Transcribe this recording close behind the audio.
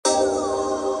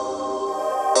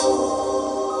Hello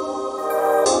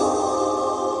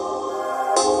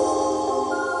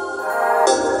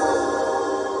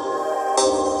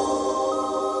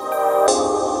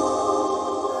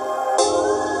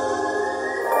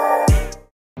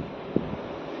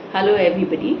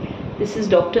everybody, this is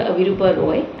Dr. Avirupa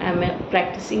Roy. I am a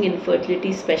practicing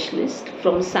infertility specialist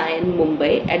from Sion,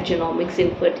 Mumbai at Genomics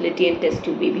Infertility and Test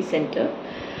Tube Baby Center.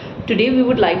 Today we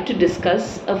would like to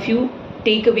discuss a few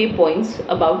takeaway points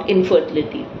about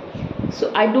infertility.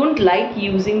 So I don't like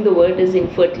using the word as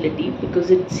infertility because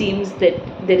it seems that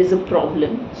there is a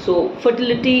problem. So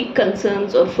fertility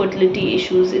concerns or fertility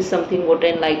issues is something what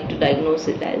I like to diagnose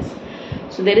it as.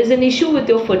 So there is an issue with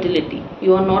your fertility.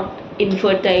 You are not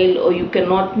infertile, or you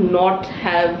cannot not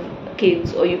have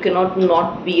kids, or you cannot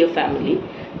not be a family.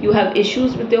 You have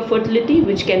issues with your fertility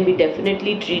which can be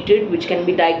definitely treated, which can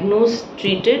be diagnosed,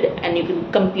 treated, and you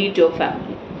can complete your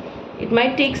family. It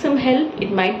might take some help,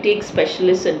 it might take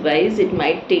specialist advice, it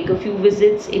might take a few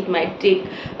visits, it might take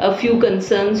a few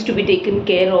concerns to be taken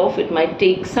care of, it might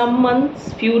take some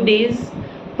months, few days,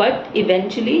 but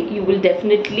eventually you will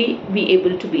definitely be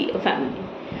able to be a family.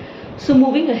 So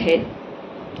moving ahead,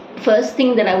 first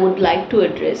thing that I would like to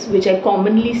address, which I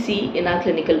commonly see in our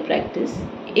clinical practice,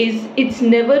 is it's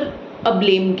never a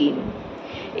blame game.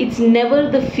 It's never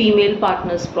the female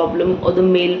partner's problem or the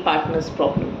male partner's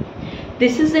problem.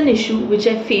 This is an issue which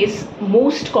I face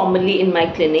most commonly in my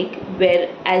clinic, where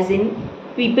as in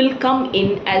people come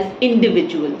in as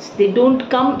individuals. They don't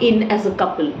come in as a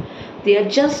couple. They are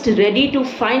just ready to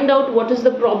find out what is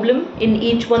the problem in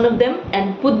each one of them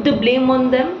and put the blame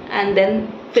on them and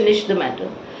then finish the matter.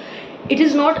 It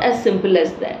is not as simple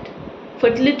as that.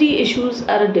 Fertility issues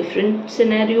are a different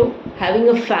scenario. Having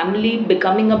a family,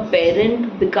 becoming a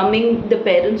parent, becoming the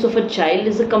parents of a child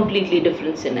is a completely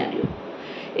different scenario.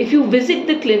 If you visit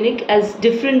the clinic as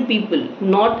different people,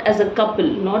 not as a couple,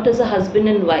 not as a husband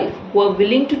and wife, who are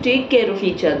willing to take care of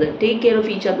each other, take care of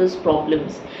each other's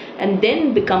problems, and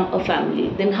then become a family,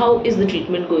 then how is the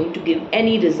treatment going to give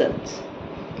any results?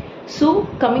 So,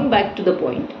 coming back to the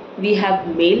point, we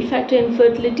have male factor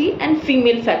infertility and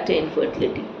female factor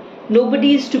infertility.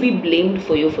 Nobody is to be blamed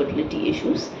for your fertility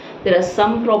issues. There are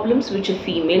some problems which a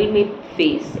female may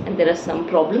face, and there are some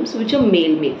problems which a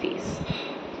male may face.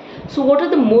 So what are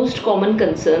the most common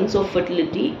concerns of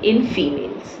fertility in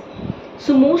females?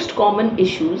 So most common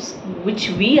issues which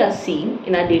we are seeing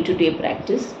in our day-to-day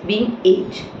practice being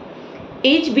age.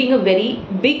 Age being a very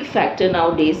big factor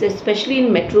nowadays, especially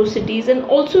in metro cities and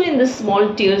also in the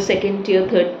small tier, second tier,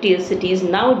 third tier cities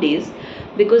nowadays,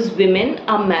 because women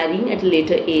are marrying at a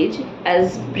later age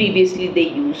as previously they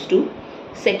used to.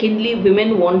 Secondly,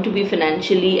 women want to be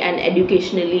financially and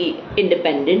educationally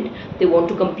independent. They want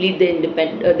to complete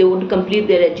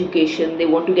their education. They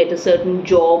want to get a certain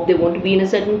job. They want to be in a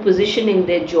certain position in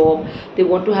their job. They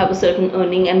want to have a certain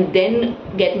earning and then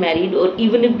get married. Or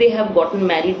even if they have gotten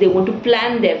married, they want to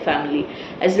plan their family.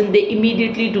 As in, they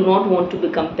immediately do not want to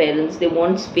become parents. They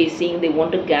want spacing. They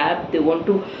want a gap. They want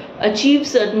to achieve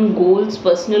certain goals,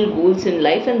 personal goals in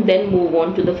life, and then move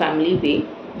on to the family way,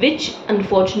 which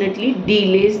unfortunately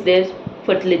delays their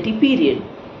fertility period.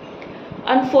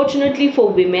 Unfortunately for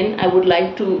women, I would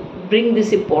like to bring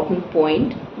this important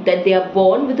point that they are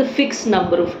born with a fixed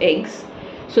number of eggs.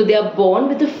 So they are born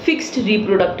with a fixed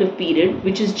reproductive period,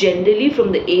 which is generally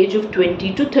from the age of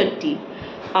 20 to 30.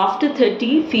 After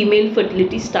 30, female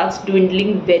fertility starts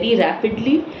dwindling very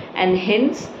rapidly, and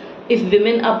hence if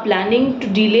women are planning to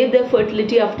delay their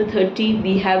fertility after 30,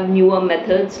 we have newer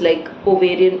methods like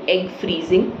ovarian egg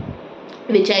freezing,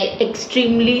 which I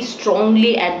extremely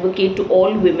strongly advocate to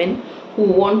all women who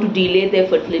want to delay their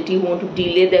fertility, who want to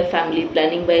delay their family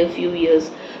planning by a few years,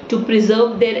 to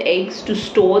preserve their eggs, to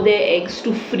store their eggs,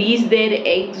 to freeze their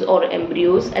eggs or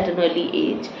embryos at an early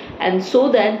age, and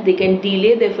so that they can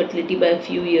delay their fertility by a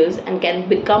few years and can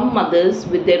become mothers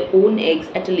with their own eggs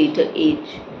at a later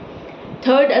age.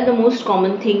 Third and the most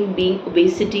common thing being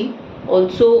obesity,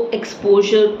 also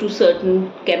exposure to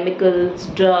certain chemicals,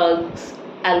 drugs,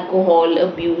 alcohol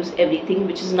abuse, everything,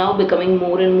 which is now becoming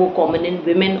more and more common in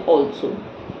women also.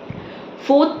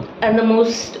 Fourth and the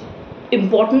most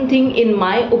important thing in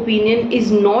my opinion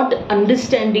is not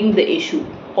understanding the issue,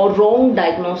 or wrong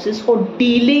diagnosis, or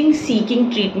delaying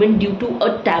seeking treatment due to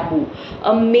a taboo,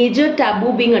 a major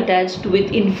taboo being attached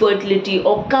with infertility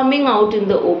or coming out in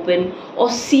the open or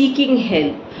seeking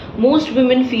help. Most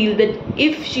women feel that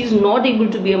if she's not able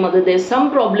to be a mother, there's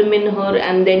some problem in her,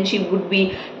 and then she would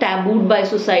be tabooed by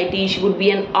society, she would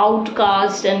be an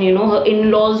outcast, and her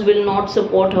in-laws will not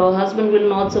support her, husband will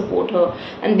not support her,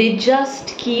 and they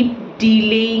just keep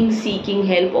delaying seeking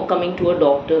help or coming to a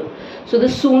doctor. So the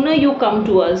sooner you come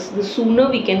to us, the sooner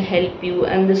we can help you,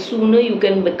 and the sooner you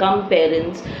can become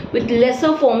parents with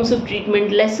lesser forms of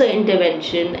treatment, lesser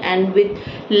intervention, and with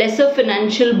lesser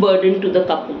financial burden to the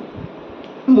couple.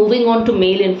 Moving on to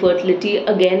male infertility,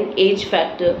 again, age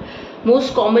factor.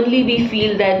 Most commonly we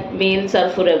feel that males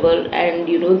are forever and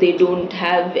they don't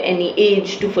have any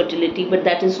age to fertility, but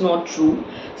that is not true.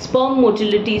 Sperm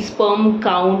motility, sperm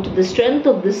count, the strength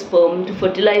of the sperm to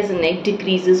fertilize an egg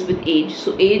decreases with age.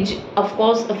 So age of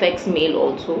course affects male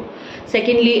also.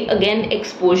 Secondly, again,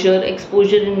 exposure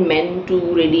in men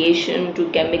to radiation, to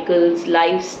chemicals,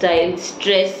 lifestyle,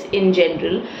 stress in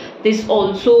general. This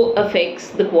also affects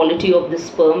the quality of the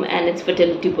sperm and its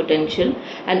fertility potential.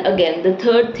 And again, the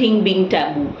third thing being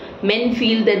taboo. Men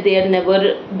feel that they are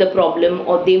never the problem,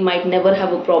 or they might never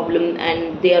have a problem,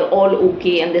 and they are all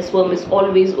okay, and their sperm is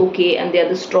always okay, and they are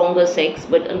the stronger sex.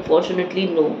 But unfortunately,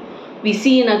 no. We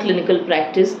see in our clinical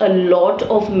practice a lot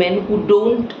of men who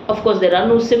don't, of course there are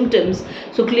no symptoms,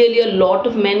 so clearly a lot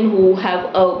of men who have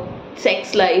a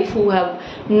sex life, who have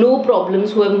no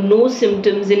problems, who have no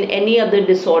symptoms in any other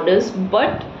disorders,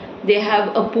 but they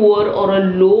have a poor or a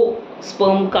low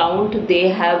sperm count, they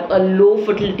have a low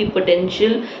fertility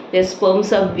potential, their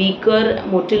sperms are weaker,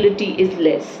 motility is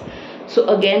less. So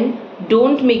again,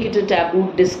 don't make it a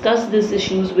taboo. Discuss these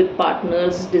issues with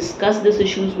partners, discuss these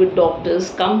issues with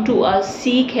doctors, come to us,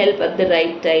 seek help at the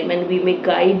right time, and we may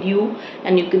guide you,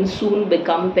 and you can soon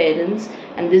become parents,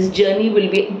 and this journey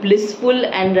will be blissful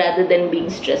and rather than being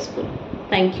stressful.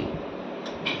 Thank you.